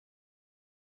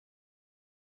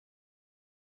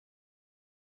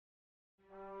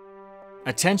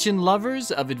Attention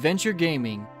lovers of adventure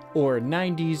gaming, or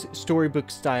 90s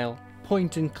storybook-style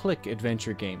point-and-click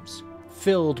adventure games,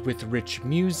 filled with rich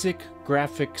music,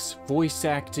 graphics, voice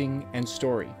acting, and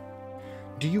story.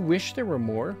 Do you wish there were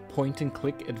more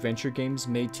point-and-click adventure games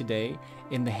made today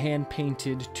in the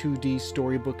hand-painted 2D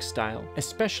storybook style,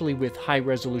 especially with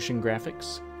high-resolution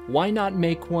graphics? Why not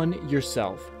make one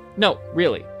yourself? No,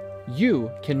 really.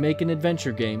 You can make an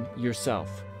adventure game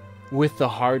yourself. With the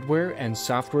hardware and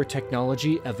software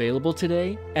technology available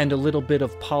today, and a little bit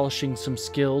of polishing some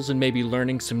skills and maybe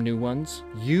learning some new ones,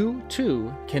 you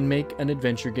too can make an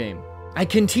adventure game. I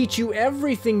can teach you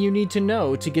everything you need to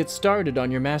know to get started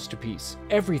on your masterpiece.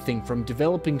 Everything from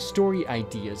developing story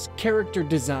ideas, character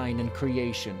design and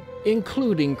creation,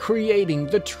 including creating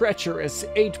the treacherous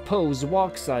 8-pose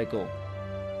walk cycle.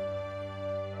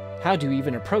 How do you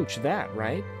even approach that,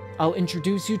 right? I'll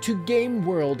introduce you to game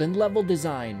world and level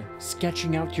design,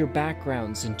 sketching out your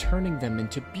backgrounds and turning them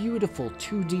into beautiful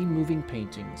 2D moving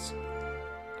paintings.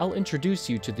 I'll introduce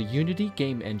you to the Unity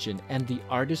game engine and the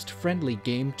artist-friendly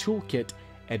game toolkit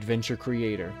Adventure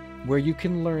Creator, where you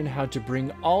can learn how to bring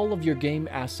all of your game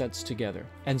assets together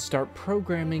and start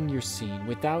programming your scene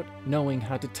without knowing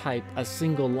how to type a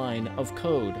single line of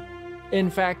code. In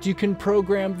fact, you can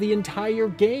program the entire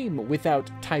game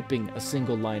without typing a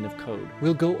single line of code.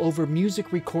 We'll go over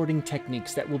music recording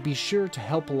techniques that will be sure to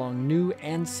help along new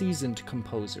and seasoned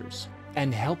composers,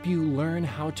 and help you learn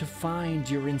how to find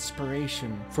your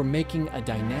inspiration for making a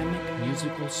dynamic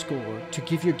musical score to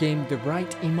give your game the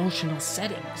right emotional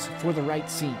settings for the right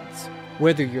scenes.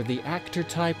 Whether you're the actor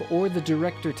type or the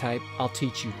director type, I'll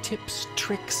teach you tips,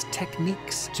 tricks,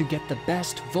 techniques to get the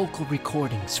best vocal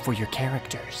recordings for your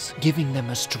characters, giving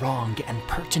them a strong and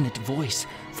pertinent voice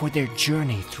for their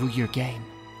journey through your game.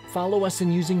 Follow us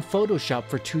in using Photoshop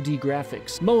for 2D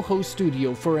graphics, Moho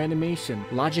Studio for animation,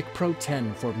 Logic Pro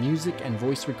 10 for music and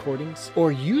voice recordings,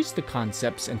 or use the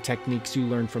concepts and techniques you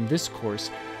learn from this course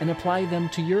and apply them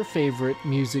to your favorite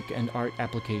music and art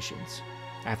applications.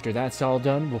 After that's all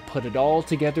done, we'll put it all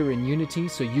together in Unity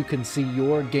so you can see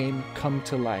your game come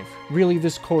to life. Really,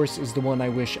 this course is the one I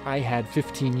wish I had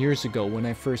 15 years ago when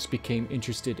I first became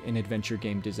interested in adventure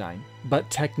game design. But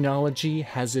technology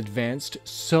has advanced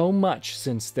so much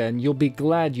since then, you'll be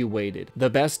glad you waited. The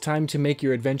best time to make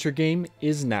your adventure game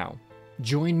is now.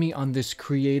 Join me on this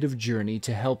creative journey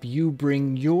to help you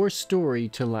bring your story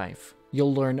to life.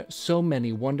 You'll learn so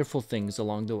many wonderful things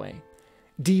along the way.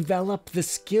 Develop the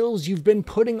skills you've been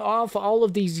putting off all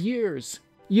of these years.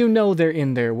 You know they're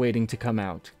in there waiting to come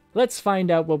out. Let's find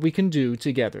out what we can do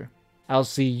together. I'll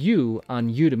see you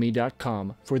on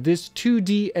udemy.com for this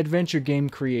 2D adventure game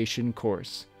creation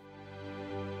course.